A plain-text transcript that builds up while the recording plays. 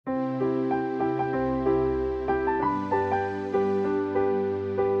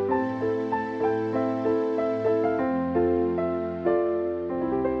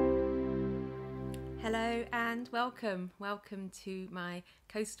welcome to my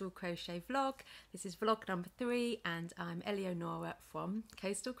Coastal Crochet vlog. This is vlog number 3 and I'm Eleonora from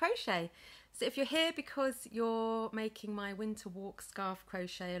Coastal Crochet. So if you're here because you're making my winter walk scarf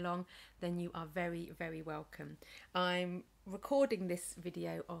crochet along, then you are very welcome. I'm recording this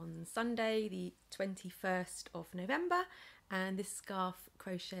video on Sunday the 21st of November and this scarf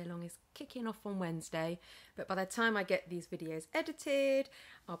crochet along is kicking off on Wednesday, but by the time I get these videos edited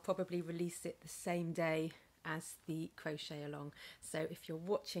I'll probably release it the same day as the crochet along. So if you're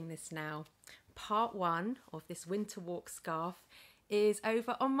watching this now, part 1 of this winter walk scarf is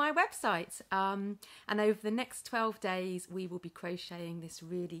over on my website, and over the next 12 days we will be crocheting this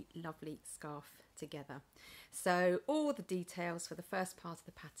really lovely scarf together. So all the details for the first part of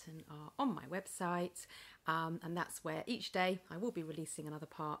the pattern are on my website, and that's where each day I will be releasing another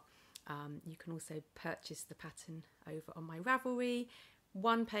part. You can also purchase the pattern over on my Ravelry,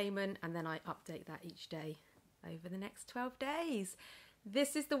 one payment, and then I update that each day over the next 12 days.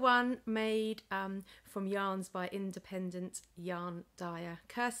 This is the one made from yarns by independent yarn dyer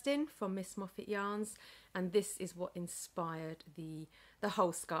Kirsten from Miss Moffat Yarns, and this is what inspired the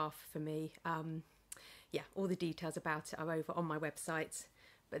whole scarf for me. Yeah, all the details about it are over on my website,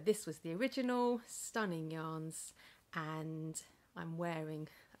 but this was the original, stunning yarns, and I'm wearing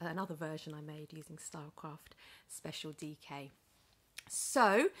another version I made using Stylecraft Special DK.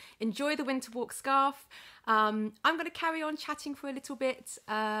 So enjoy the winter walk scarf. I'm going to carry on chatting for a little bit,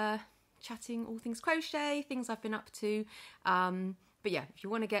 chatting all things crochet, things I've been up to, but yeah, if you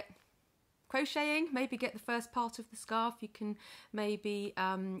want to get crocheting, maybe get the first part of the scarf, you can maybe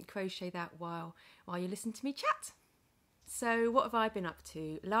crochet that while you listen to me chat. So what have I been up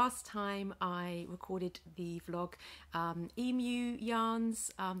to? Last time I recorded the vlog, Emu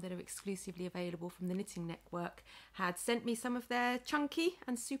Yarns that are exclusively available from the Knitting Network had sent me some of their chunky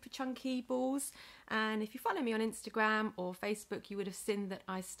and super chunky balls, and if you follow me on Instagram or Facebook you would have seen that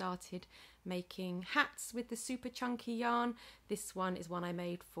I started making hats with the super chunky yarn. This one is one I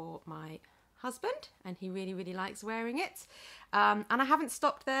made for my husband and he really likes wearing it, and I haven't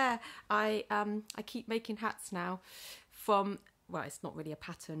stopped there. I keep making hats now from, well, it's not really a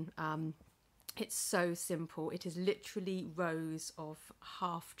pattern, it's so simple. It is literally rows of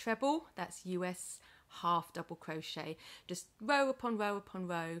half treble, that's US half double crochet, just row upon row upon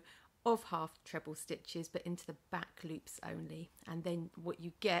row of half treble stitches, but into the back loops only, and then what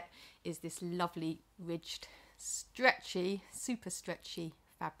you get is this lovely ridged stretchy, super stretchy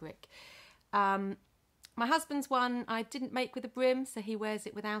fabric. My husband's one I didn't make with a brim, so he wears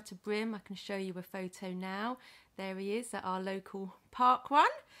it without a brim. I can show you a photo now. There he is at our local park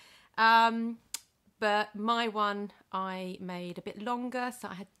run. But my one I made a bit longer, so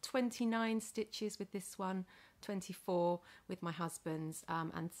I had 29 stitches with this one, 24 with my husband's,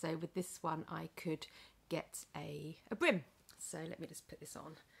 and so with this one I could get a brim. So let me just put this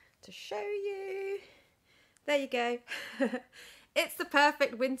on to show you. There you go. It's the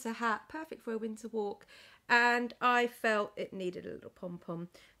perfect winter hat, perfect for a winter walk, and I felt it needed a little pom-pom,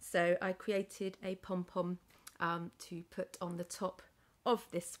 so I created a pom-pom to put on the top of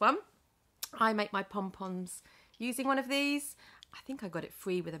this one. I make my pom-poms using one of these. I think I got it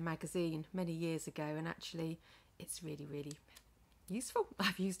free with a magazine many years ago, and actually it's really useful.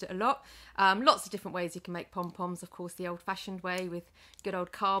 I've used it a lot. Lots of different ways you can make pom-poms, of course the old-fashioned way with good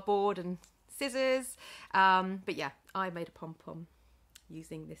old cardboard and scissors, but yeah, I made a pom-pom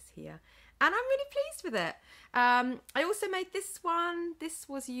using this here and I'm really pleased with it. I also made this one. This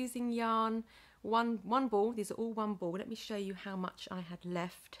was using yarn, one ball. These are all one ball. Let me show you how much I had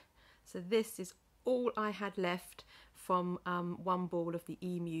left. So this is all I had left from one ball of the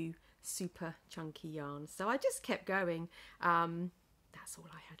Emu super chunky yarn, so I just kept going. That's all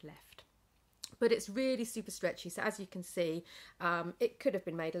I had left. But it's really super stretchy, so as you can see, it could have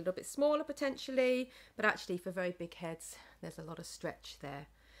been made a little bit smaller potentially, but actually for very big heads there's a lot of stretch there.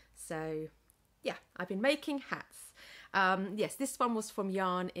 So yeah, I've been making hats. Yes, this one was from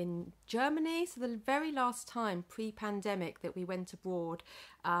yarn in Germany, so the very last time pre-pandemic that we went abroad,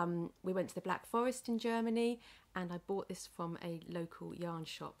 we went to the Black Forest in Germany and I bought this from a local yarn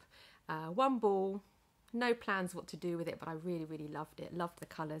shop. One ball, no plans what to do with it, but I really loved it. Loved the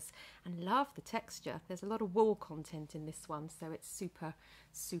colours and loved the texture. There's a lot of wool content in this one, so it's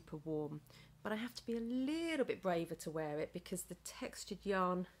super warm. But I have to be a little bit braver to wear it because the textured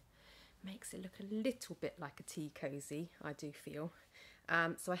yarn makes it look a little bit like a tea cosy, I do feel.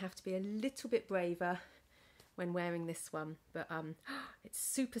 So I have to be a little bit braver when wearing this one. But it's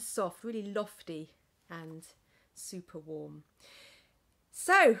super soft, really lofty and super warm.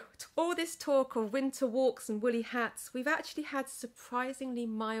 So, all this talk of winter walks and woolly hats, we've actually had surprisingly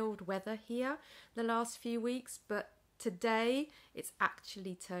mild weather here the last few weeks, but today it's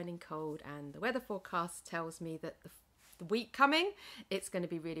actually turning cold, and the weather forecast tells me that the week coming it's going to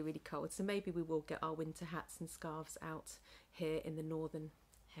be really, really cold. So maybe we will get our winter hats and scarves out here in the northern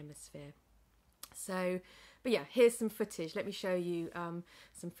hemisphere. So, but yeah, here's some footage. Let me show you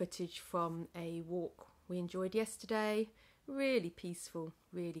some footage from a walk we enjoyed yesterday. Really peaceful,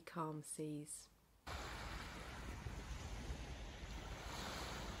 really calm seas.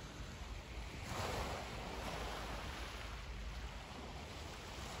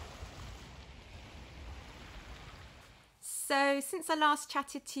 So since I last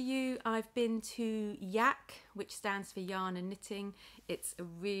chatted to you, I've been to Yak, which stands for Yarn and Knitting. It's a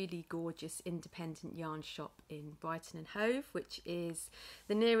really gorgeous independent yarn shop in Brighton and Hove, which is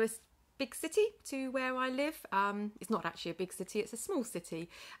the nearest big city to where I live. It's not actually a big city, it's a small city,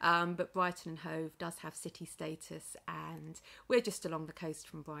 but Brighton and Hove does have city status, and we're just along the coast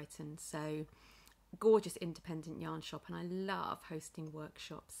from Brighton. So gorgeous independent yarn shop, and I love hosting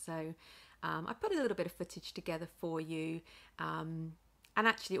workshops. So I put a little bit of footage together for you, and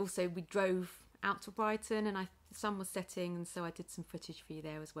actually also we drove out to Brighton and the sun was setting, and so I did some footage for you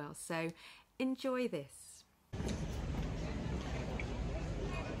there as well. So enjoy this.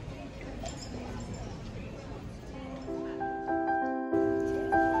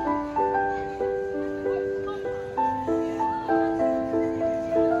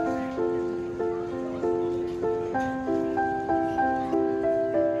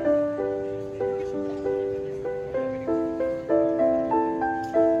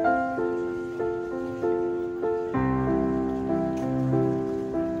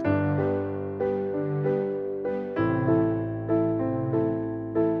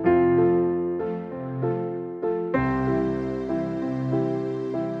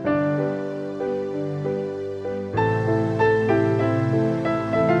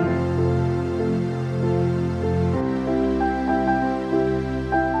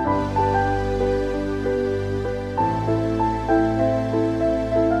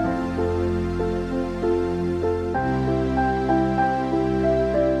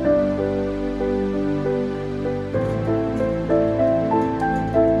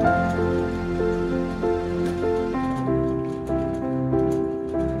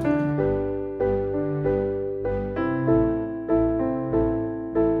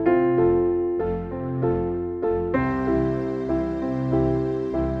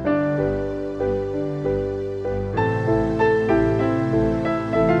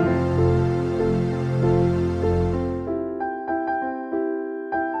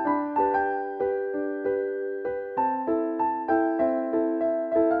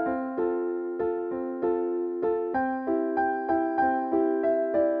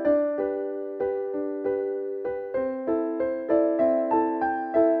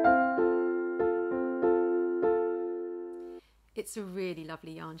 It's a really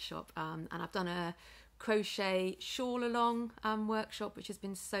lovely yarn shop, and I've done a crochet shawl along workshop, which has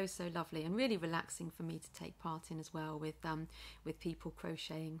been so lovely and really relaxing for me to take part in as well, with people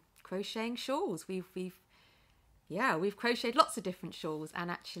crocheting shawls. We've crocheted lots of different shawls,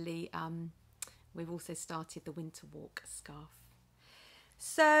 and actually we've also started the winter walk scarf.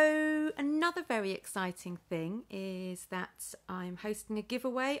 So another very exciting thing is that I'm hosting a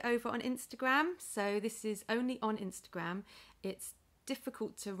giveaway over on Instagram. So this is only on Instagram. It's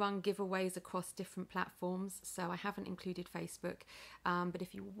difficult to run giveaways across different platforms, so I haven't included Facebook. But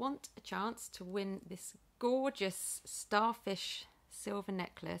if you want a chance to win this gorgeous starfish silver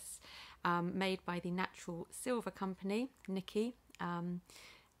necklace made by the Natural Silver Company, Nikki,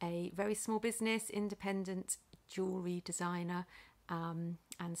 a very small business, independent jewellery designer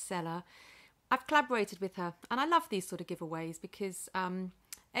and seller. I've collaborated with her, and I love these sort of giveaways because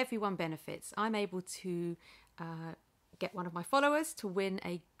everyone benefits. I'm able to get one of my followers to win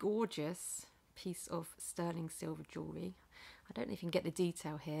a gorgeous piece of sterling silver jewellery. I don't know if you can get the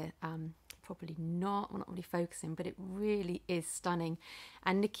detail here, probably not, we're not really focusing, but it really is stunning.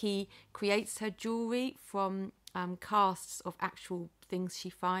 And Nikki creates her jewellery from casts of actual things she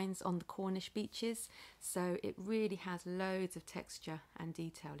finds on the Cornish beaches, so it really has loads of texture and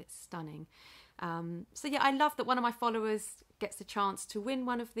detail. It's stunning. So yeah, I love that one of my followers gets a chance to win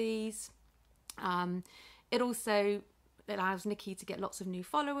one of these. It also allows Nikki to get lots of new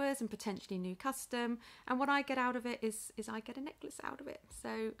followers and potentially new custom, and what I get out of it is I get a necklace out of it.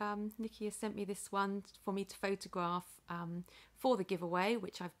 So Nikki has sent me this one for me to photograph for the giveaway,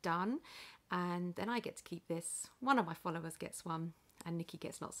 which I've done, and then I get to keep this. One of my followers gets one, and Nikki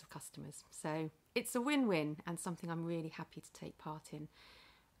gets lots of customers. So it's a win-win and something I'm really happy to take part in.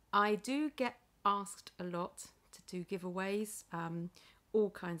 I do get asked a lot to do giveaways, all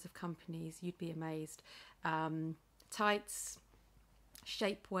kinds of companies, you'd be amazed. Tights,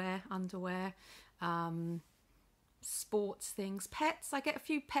 shapewear, underwear, sports things, pets. I get a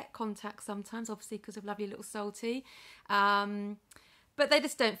few pet contacts sometimes, obviously because of lovely little Salty, but they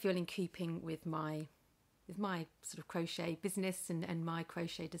just don't feel in keeping with my sort of crochet business and my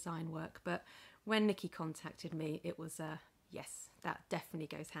crochet design work. But when Nikki contacted me, it was yes, that definitely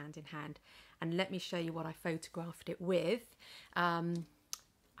goes hand in hand. And let me show you what I photographed it with. I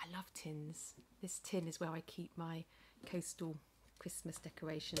love tins. This tin is where I keep my coastal Christmas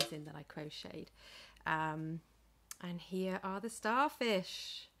decorations in that I crocheted. And here are the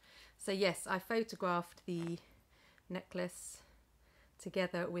starfish. So yes, I photographed the necklace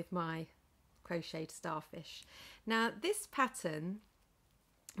together with my crocheted starfish. Now this pattern,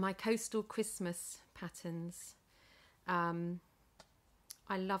 my coastal Christmas patterns, I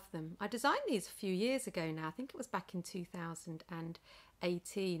love them. I designed these a few years ago now. I think it was back in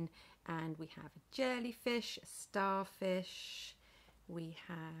 2018. And we have a jellyfish, a starfish, we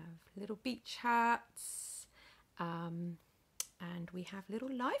have little beach hats, and we have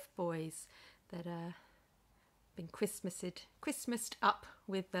little life buoys that are been Christmased up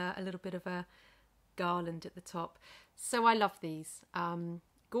with a little bit of a garland at the top. So I love these.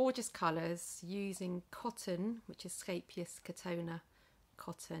 Gorgeous colours using cotton, which is Scapious Catona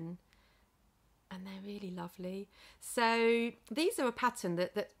cotton, and they're really lovely. So these are a pattern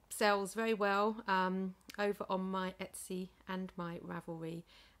that sells very well over on my Etsy and my Ravelry,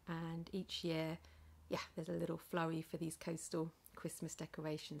 and each year, yeah, there's a little flurry for these coastal Christmas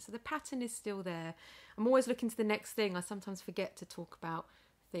decorations. So the pattern is still there. I'm always looking to the next thing. I sometimes forget to talk about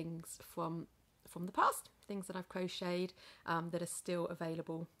things from the past, things that I've crocheted that are still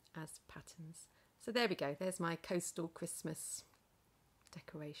available as patterns. So there we go, there's my coastal Christmas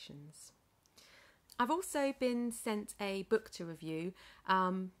decorations. I've also been sent a book to review,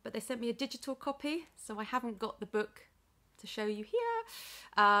 but they sent me a digital copy, so I haven't got the book to show you here.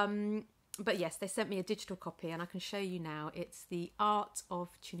 But yes, they sent me a digital copy and I can show you now. It's The Art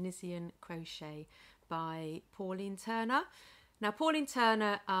of Tunisian Crochet by Pauline Turner. Now, Pauline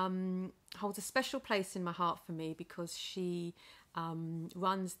Turner holds a special place in my heart for me because she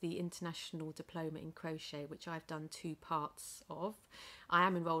runs the International Diploma in Crochet, which I've done 2 parts of. I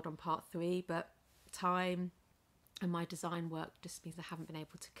am enrolled on part 3, but time and my design work just means I haven't been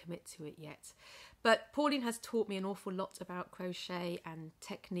able to commit to it yet. But Pauline has taught me an awful lot about crochet and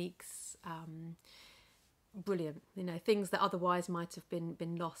techniques. Brilliant, you know, things that otherwise might have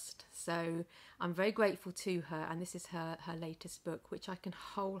been lost. So I'm very grateful to her, and this is her latest book, which I can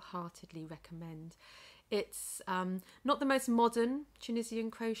wholeheartedly recommend. It's not the most modern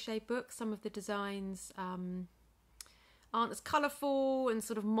Tunisian crochet book. Some of the designs aren't as colourful and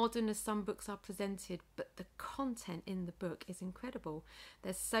sort of modern as some books are presented, but the content in the book is incredible.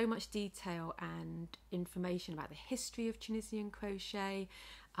 There's so much detail and information about the history of Tunisian crochet,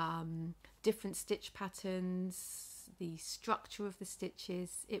 different stitch patterns, the structure of the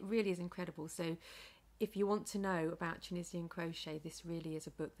stitches. It really is incredible. So if you want to know about Tunisian crochet, this really is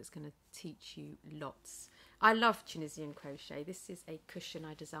a book that's going to teach you lots. I love Tunisian crochet. This is a cushion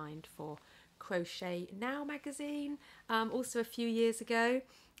I designed for Crochet Now magazine, also a few years ago.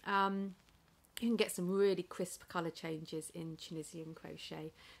 You can get some really crisp colour changes in Tunisian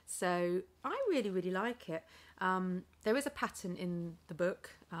crochet. So I really like it. There is a pattern in the book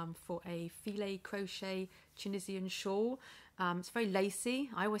for a filet crochet Tunisian shawl. It's very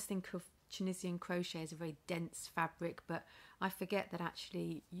lacy. I always think of Tunisian crochet as a very dense fabric, but I forget that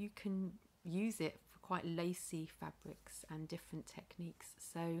actually you can use it for quite lacy fabrics and different techniques.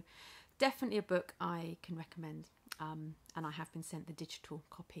 So definitely a book I can recommend, and I have been sent the digital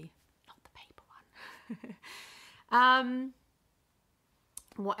copy, not the paper one.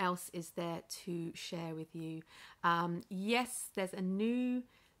 What else is there to share with you? Yes, there's a new,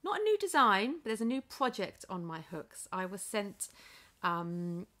 not a new design, but there's a new project on my hooks. I was sent,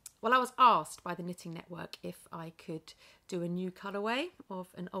 well, I was asked by the Knitting Network if I could do a new colourway of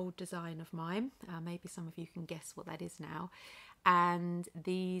an old design of mine. Maybe some of you can guess what that is now. And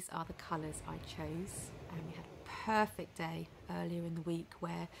these are the colours I chose. And we had a perfect day earlier in the week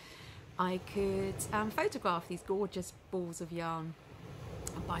where I could photograph these gorgeous balls of yarn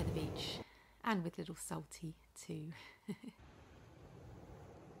by the beach, and with little Salty too.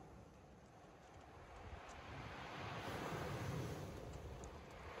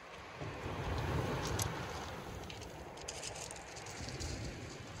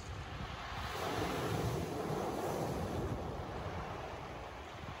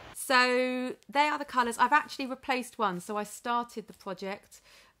 So they are the colours. I've actually replaced one. So I started the project.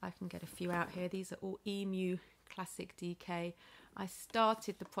 I can get a few out here. These are all Emu Classic DK. I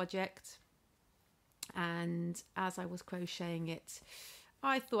started the project, and as I was crocheting it,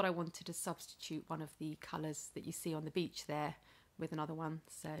 I thought I wanted to substitute one of the colours that you see on the beach there with another one.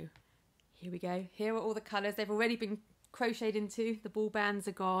 So here we go. Here are all the colours. They've already been crocheted into. The ball bands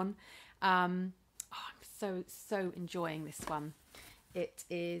are gone. I'm so enjoying this one. It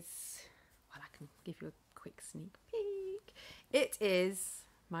is, well, I can give you a quick sneak peek. It is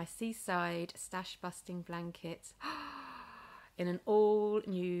my Seaside Stash Busting Blanket in an all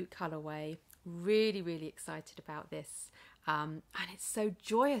new colourway. Really excited about this. And it's so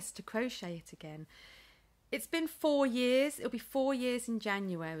joyous to crochet it again. It's been 4 years. It'll be 4 years in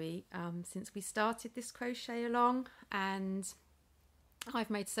January since we started this crochet along, and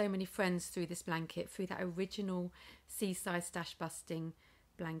I've made so many friends through this blanket, through that original Seaside Stash Busting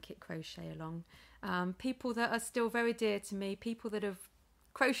blanket crochet along. People that are still very dear to me, people that have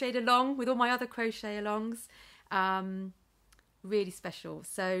crocheted along with all my other crochet alongs. Really special.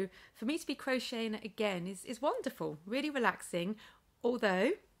 So for me to be crocheting it again is wonderful, really relaxing,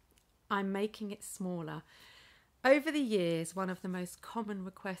 although I'm making it smaller. Over the years, one of the most common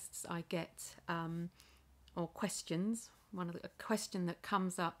requests I get, or questions, a question that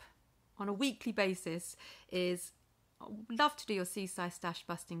comes up on a weekly basis is, I'd love to do your Seaside Stash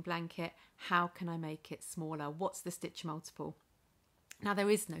Busting blanket. How can I make it smaller? What's the stitch multiple? Now, there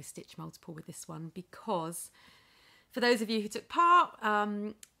is no stitch multiple with this one because, for those of you who took part,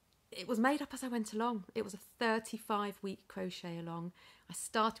 it was made up as I went along. It was a 35-week crochet along. I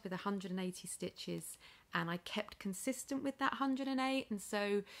started with 180 stitches and I kept consistent with that 108. And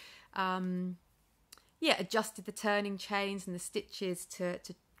so, adjusted the turning chains and the stitches to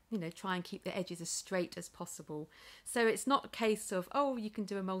try and keep the edges as straight as possible. So it's not a case of, oh, you can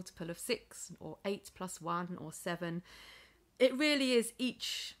do a multiple of 6 or 8 plus 1 or 7. It really is,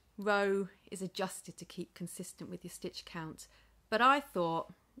 each row is adjusted to keep consistent with your stitch count. But I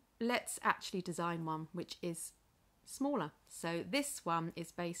thought, let's actually design one which is smaller. So this one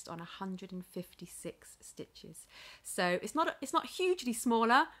is based on 156 stitches. So it's not hugely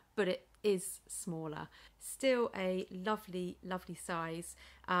smaller, but it is smaller. Still a lovely size.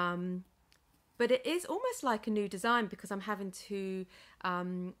 But it is almost like a new design because I'm having to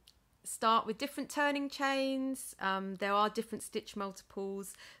start with different turning chains. There are different stitch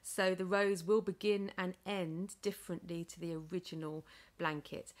multiples, so the rows will begin and end differently to the original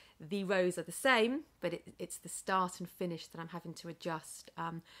blanket. The rows are the same, but it's the start and finish that I'm having to adjust.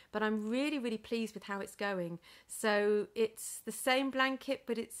 But I'm really pleased with how it's going. So it's the same blanket,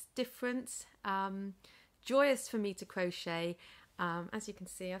 but it's different. Joyous for me to crochet. As you can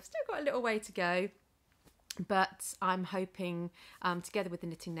see, I've still got a little way to go. But I'm hoping, together with the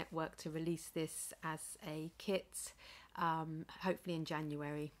Knitting Network, to release this as a kit, hopefully in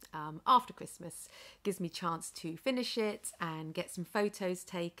January, after Christmas. Gives me a chance to finish it and get some photos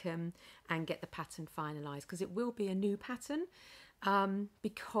taken and get the pattern finalised, because it will be a new pattern,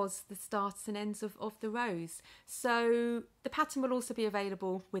 because the starts and ends of the rows. So the pattern will also be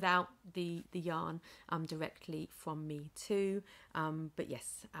available without the yarn directly from me too. But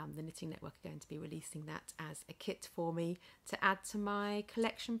yes, the Knitting Network are going to be releasing that as a kit for me to add to my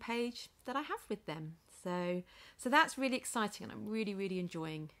collection page that I have with them. So that's really exciting, and I'm really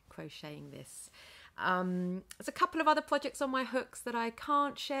enjoying crocheting this. There's a couple of other projects on my hooks that I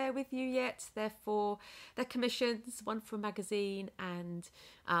can't share with you yet. They're commissions, one for a magazine and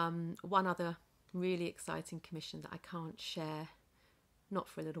one other really exciting commission that I can't share, not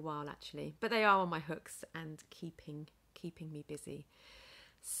for a little while actually, but they are on my hooks and keeping me busy.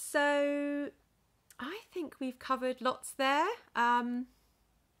 So I think we've covered lots there.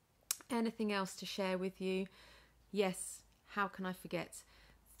 Anything else to share with you? Yes, how can I forget?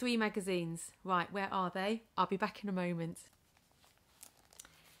 3 magazines. Right, where are they? I'll be back in a moment.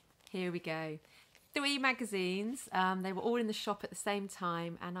 Here we go. 3 magazines. They were all in the shop at the same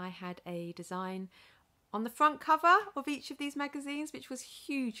time, and I had a design on the front cover of each of these magazines, which was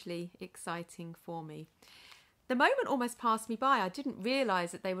hugely exciting for me. The moment almost passed me by. I didn't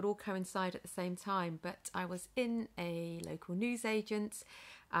realise that they would all coincide at the same time, but I was in a local newsagent,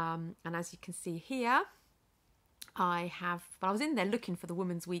 and as you can see here, I was in there looking for the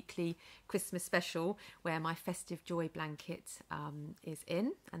Women's Weekly Christmas special where my Festive Joy blanket is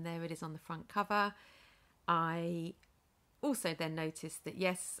in, and there it is on the front cover. I also then noticed that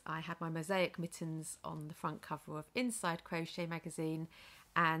yes, I had my mosaic mittens on the front cover of Inside Crochet magazine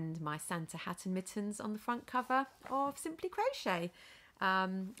and my Santa hat and mittens on the front cover of Simply Crochet.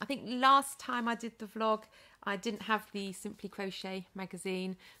 I think last time I did the vlog, I didn't have the Simply Crochet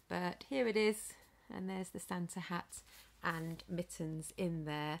magazine, but here it is, and there's the Santa hat and mittens in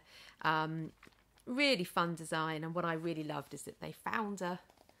there. Really fun design, and what I really loved is that they found a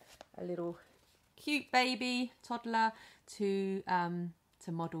little cute baby toddler to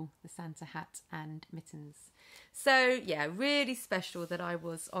model the Santa hat and mittens. So yeah, really special that I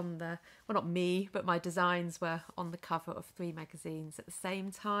was on the, well, not me, but my designs were on the cover of 3 magazines at the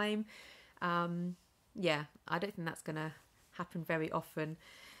same time. Yeah, I don't think that's gonna happen very often,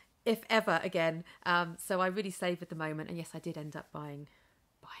 if ever again. So I really savoured the moment, and yes, I did end up buying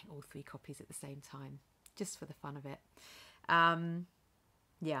all 3 copies at the same time, just for the fun of it.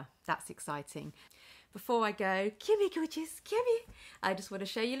 Yeah, that's exciting. Before I go, Kimmy gorgeous, Kimmy, I just want to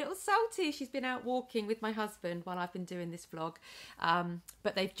show you little Salty. She's been out walking with my husband while I've been doing this vlog,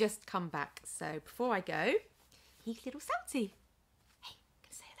 but they've just come back. So before I go, here's little Salty. Hey, can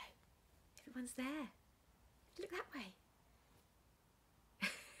I say hello? Everyone's there. Look that way.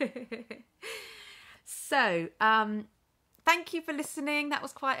 So, thank you for listening. That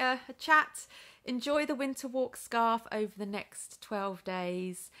was quite a chat. Enjoy the winter walk scarf over the next 12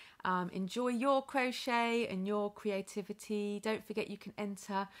 days. Enjoy your crochet and your creativity. Don't forget you can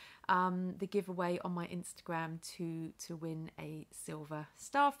enter the giveaway on my Instagram to win a silver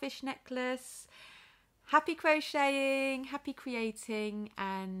starfish necklace. Happy crocheting, happy creating,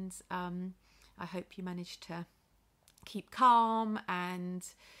 and I hope you manage to keep calm and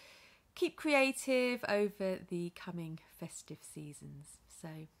keep creative over the coming festive seasons.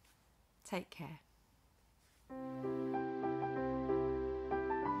 So take care.